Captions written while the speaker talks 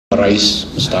Rais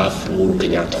mstaafu Uhuru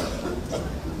Kenyatta,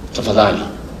 tafadhali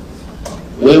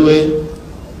wewe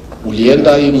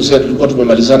ulienda hii mzee tulikuwa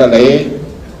tumemalizana na yeye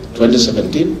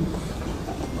 2017,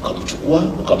 ukamchukua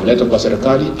ukamleta kwa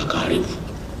serikali akaharibu.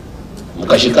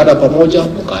 Mkashikana pamoja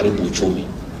mkaharibu uchumi.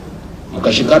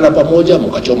 Mkashikana pamoja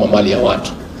mkachoma mali ya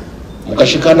watu.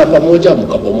 Mkashikana pamoja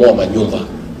mkabomoa manyumba.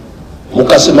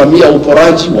 Mkasimamia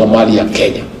uporaji wa mali ya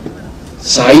Kenya.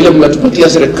 Saa ile mmetupatia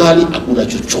serikali hakuna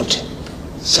chochote.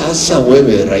 Sasa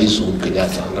wewe Rais Uhuru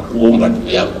Kenyatta, nakuomba ndugu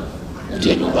yangu,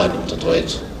 mtie nyumbani mtoto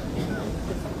wetu.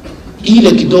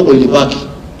 Ile kidogo ilibaki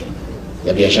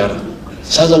ya biashara.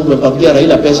 Sasa umepangia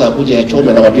Raila pesa akuje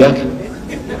yachome na watu yake.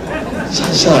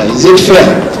 Sasa is it fair?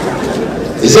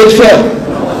 Is it fair?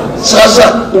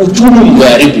 Sasa uchumi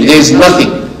umeharibu, there is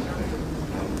nothing.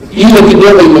 Ile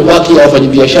kidogo imebaki ya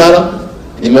wafanyabiashara,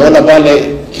 nimeona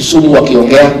pale Kisumu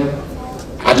wakiongea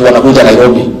ati wanakuja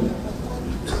Nairobi.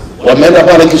 Wameenda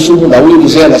pale Kisumu na huyu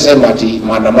mzee anasema ati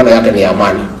maandamano yake ni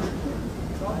amani.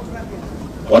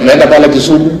 Wameenda pale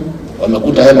Kisumu,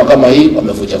 wamekuta hema kama hii,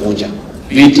 wamevunja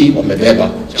viti, wamebeba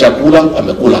chakula,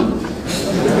 wamekula.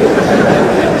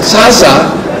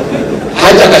 Sasa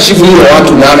haja kashifu hiyo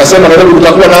watu na anasema na wewe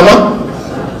utakuwa nama.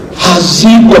 Has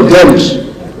he condemned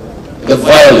the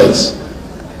violence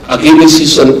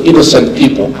against innocent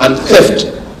people and theft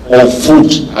of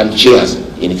food and chairs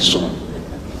in Kisumu?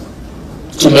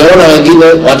 Tumeona wengine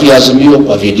watu ya Azimio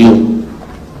kwa video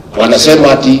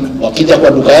wanasema ati wakija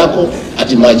kwa duka yako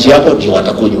ati maji yako ndio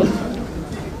watakunywa.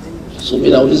 So mimi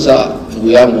nauliza ndugu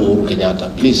yangu Uhuru Kenyatta,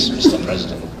 please Mr.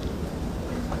 President,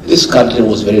 this country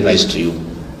was very nice to you.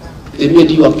 They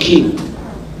made you a king.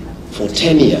 For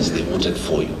 10 years they voted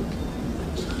for you.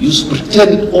 You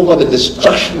pretended over the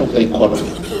destruction of the economy.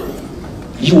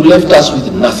 You left us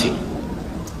with nothing.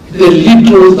 The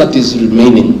little that is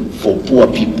remaining for poor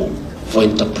people, for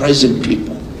enterprising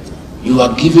people, you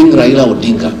are giving Raila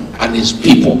Odinga and his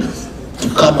people to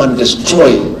come and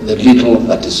destroy the little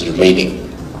that is remaining.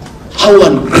 How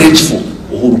ungrateful,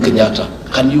 Uhuru Kenyatta,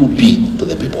 can you be to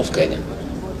the people of Kenya?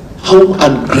 How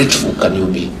ungrateful can you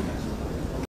be?